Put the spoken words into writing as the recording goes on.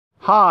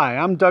Hi,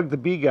 I'm Doug the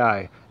Bee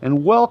Guy,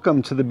 and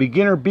welcome to the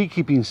Beginner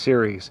Beekeeping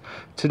Series.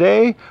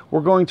 Today,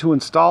 we're going to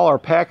install our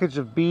package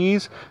of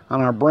bees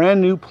on our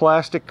brand new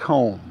plastic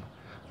comb.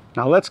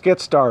 Now let's get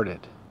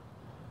started.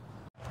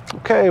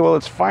 Okay, well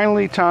it's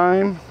finally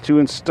time to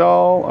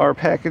install our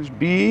packaged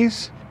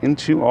bees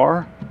into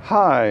our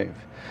hive.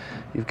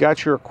 You've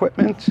got your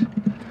equipment.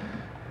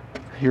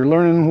 You're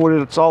learning what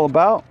it's all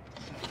about.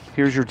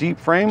 Here's your deep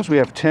frames. We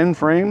have 10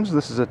 frames.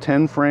 This is a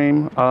 10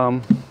 frame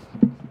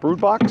brood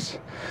box.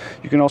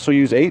 You can also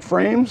use 8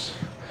 frames,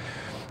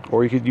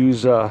 or you could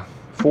use 4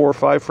 or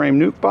 5 frame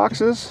nuke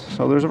boxes.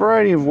 So there's a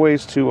variety of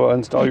ways to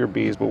install your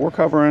bees, but we're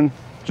covering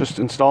just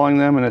installing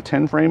them in a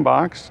 10 frame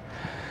box.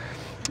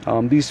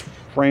 These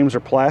frames are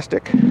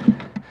plastic.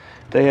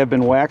 They have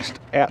been waxed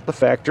at the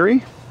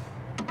factory.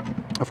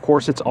 Of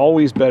course, it's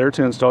always better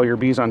to install your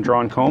bees on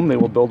drawn comb. They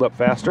will build up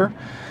faster.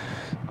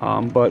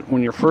 But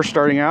when you're first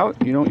starting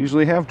out, you don't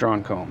usually have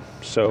drawn comb.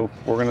 So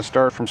we're going to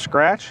start from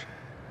scratch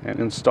and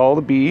install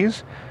the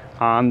bees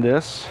on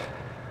this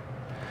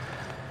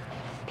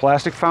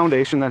plastic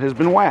foundation that has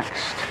been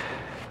waxed.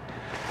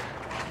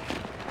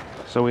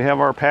 So we have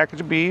our package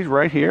of bees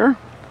right here.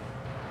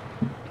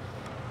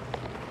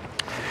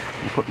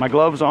 I'll put my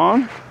gloves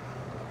on,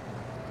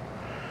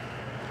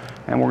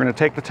 and we're going to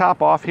take the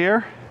top off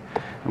here,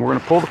 and we're going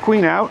to pull the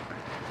queen out.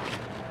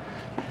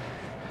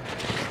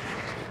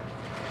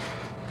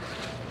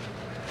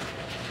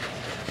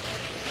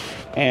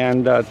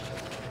 And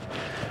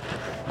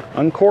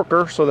uncork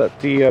her so that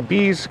the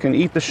bees can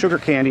eat the sugar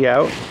candy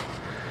out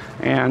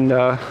and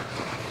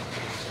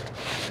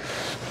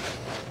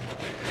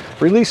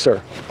release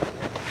her.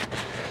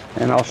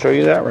 And I'll show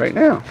you that right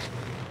now.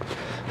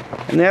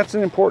 And that's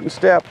an important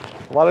step.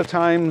 A lot of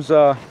times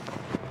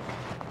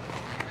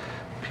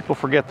people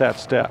forget that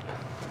step.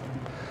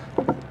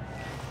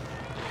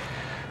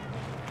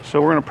 So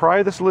we're going to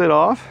pry this lid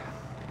off.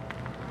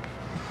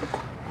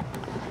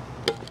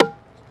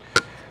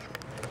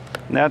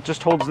 And that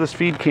just holds this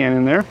feed can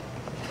in there.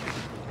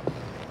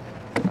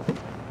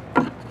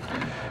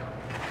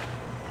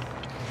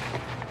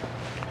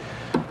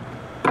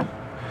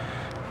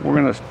 We're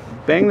going to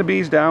bang the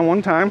bees down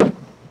one time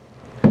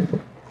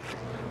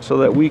so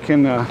that we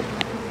can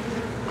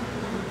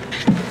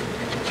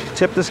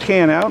tip this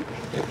can out.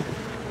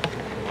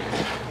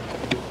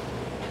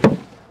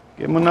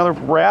 Give them another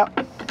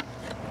wrap.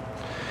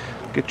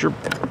 Get your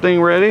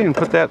thing ready and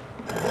put that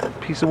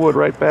piece of wood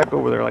right back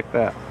over there like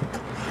that.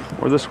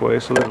 Or this way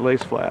so that it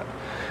lays flat.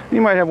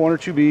 You might have 1 or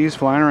 2 bees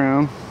flying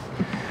around,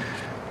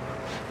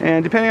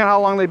 and depending on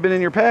how long they've been in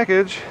your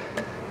package,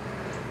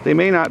 they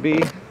may not be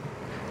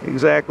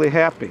exactly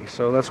happy.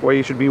 So that's why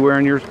you should be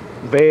wearing your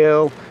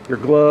veil, your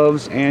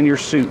gloves, and your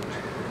suit.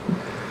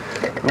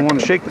 I want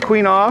to shake the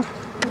queen off.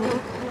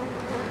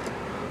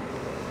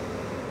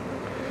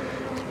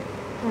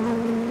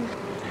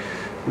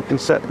 We can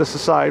set this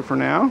aside for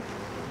now.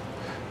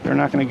 They're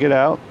not going to get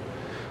out.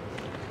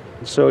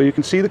 So you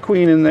can see the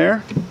queen in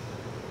there.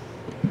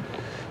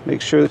 Make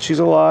sure that she's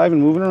alive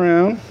and moving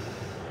around.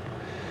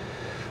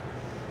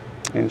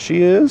 And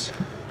she is.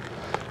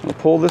 I'll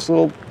pull this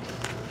little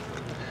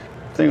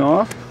thing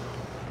off.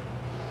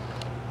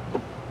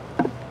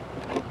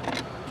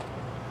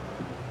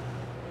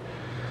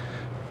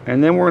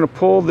 And then we're going to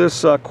pull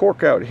this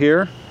cork out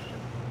here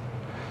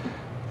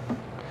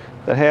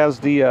that has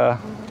the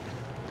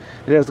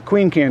it has the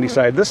queen candy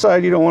side. This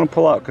side you don't want to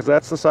pull out because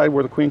that's the side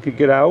where the queen could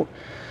get out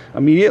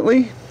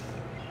immediately.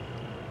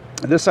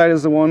 This side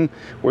is the one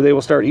where they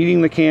will start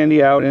eating the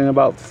candy out, and in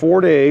about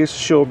 4 days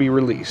she'll be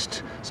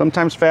released.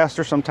 Sometimes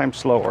faster, sometimes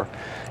slower.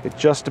 It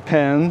just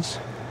depends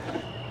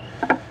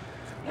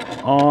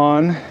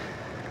on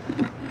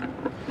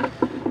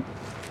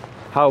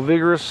how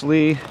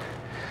vigorously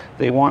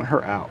they want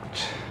her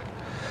out.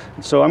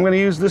 So I'm going to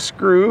use this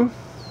screw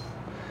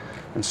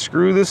and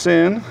screw this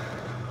in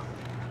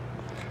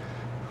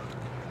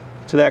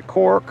to that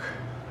cork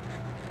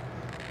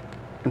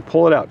and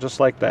pull it out just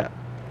like that.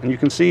 And you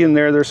can see in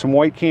there, there's some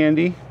white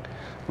candy.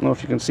 I don't know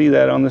if you can see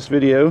that on this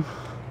video.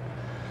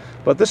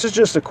 But this is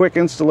just a quick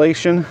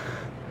installation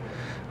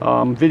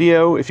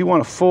video. If you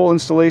want a full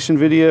installation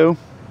video,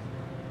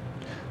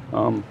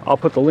 I'll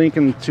put the link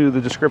into the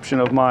description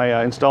of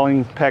my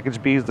installing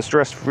packaged bees the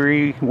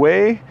stress-free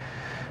way.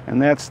 And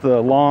that's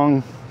the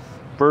long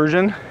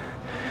version.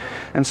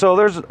 And so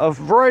there's a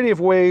variety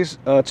of ways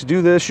to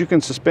do this. You can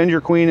suspend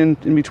your queen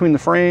in between the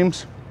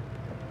frames.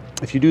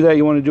 If you do that,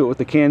 you want to do it with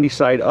the candy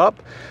side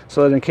up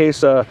so that in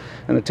case an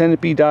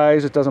attendant bee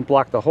dies, it doesn't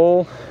block the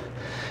hole.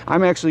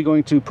 I'm actually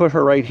going to put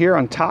her right here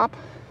on top,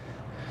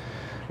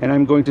 and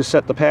I'm going to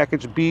set the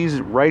packaged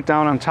bees right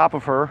down on top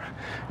of her,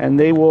 and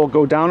they will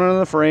go down into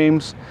the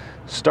frames,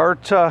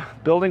 start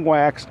building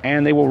wax,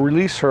 and they will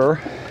release her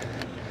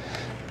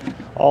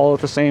all at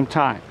the same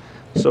time.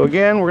 So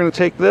again, we're going to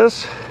take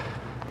this,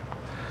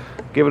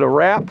 give it a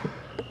wrap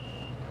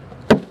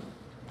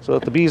so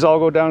that the bees all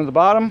go down to the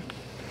bottom.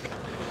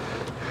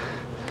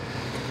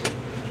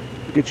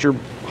 Get your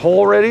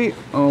hole ready,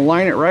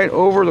 line it right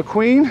over the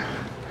queen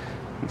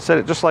and set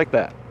it just like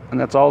that, and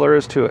that's all there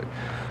is to it.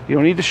 You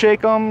don't need to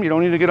shake them. You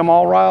don't need to get them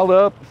all riled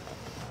up.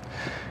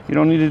 You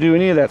don't need to do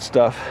any of that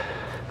stuff.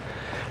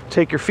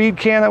 Take your feed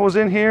can that was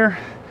in here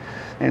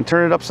and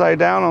turn it upside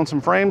down on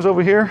some frames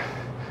over here,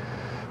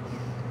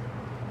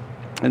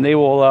 and they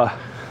will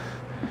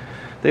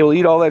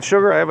eat all that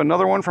sugar. I have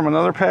another one from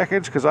another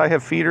package because I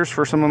have feeders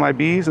for some of my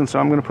bees, and so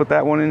I'm going to put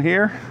that one in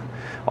here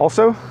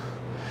also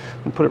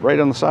and put it right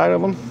on the side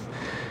of them.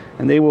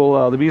 And they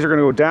will, the bees are going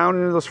to go down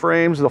into those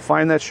frames. They'll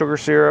find that sugar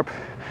syrup.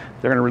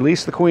 They're going to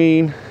release the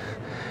queen,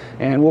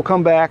 and we'll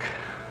come back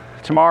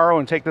tomorrow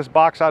and take this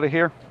box out of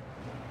here,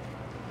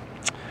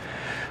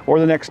 or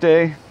the next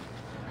day,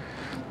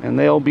 and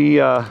they'll be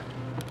all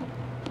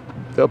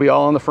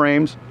in the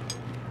frames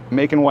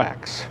making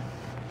wax.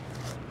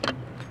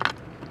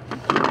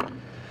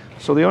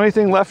 So the only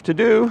thing left to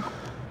do,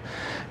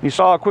 you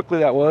saw how quickly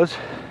that was.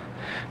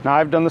 Now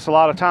I've done this a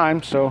lot of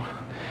times, so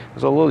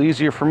it's a little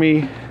easier for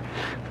me,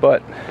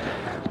 but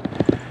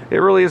it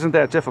really isn't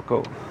that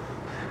difficult.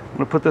 I'm going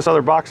to put this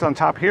other box on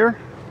top here,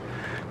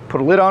 put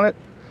a lid on it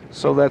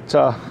so that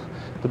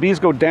the bees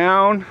go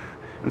down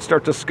and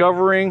start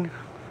discovering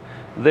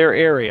their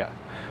area.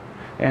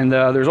 And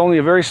there's only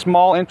a very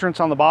small entrance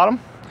on the bottom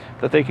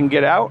that they can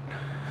get out.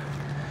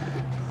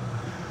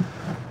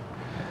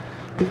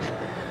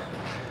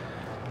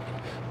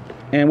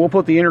 And we'll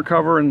put the inner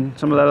cover and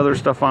some of that other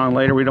stuff on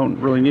later. We don't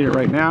really need it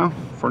right now.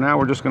 For now,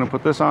 we're just going to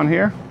put this on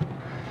here.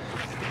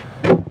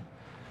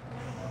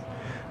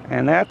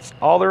 And that's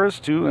all there is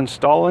to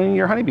installing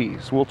your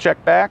honeybees. We'll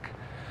check back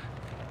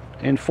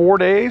in 4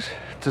 days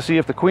to see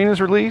if the queen is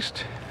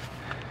released.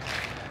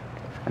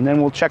 And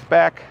then we'll check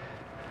back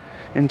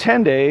in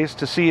 10 days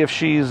to see if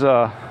she's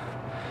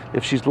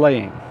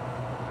laying.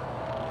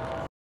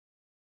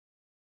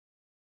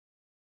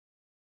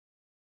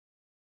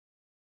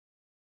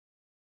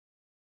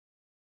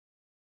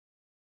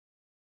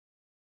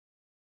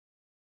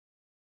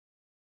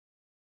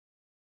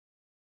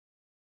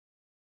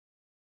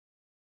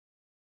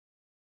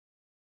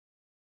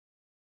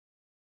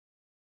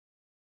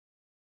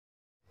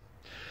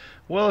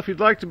 Well, if you'd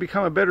like to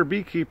become a better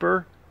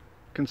beekeeper,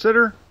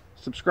 consider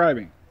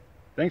subscribing.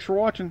 Thanks for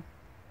watching.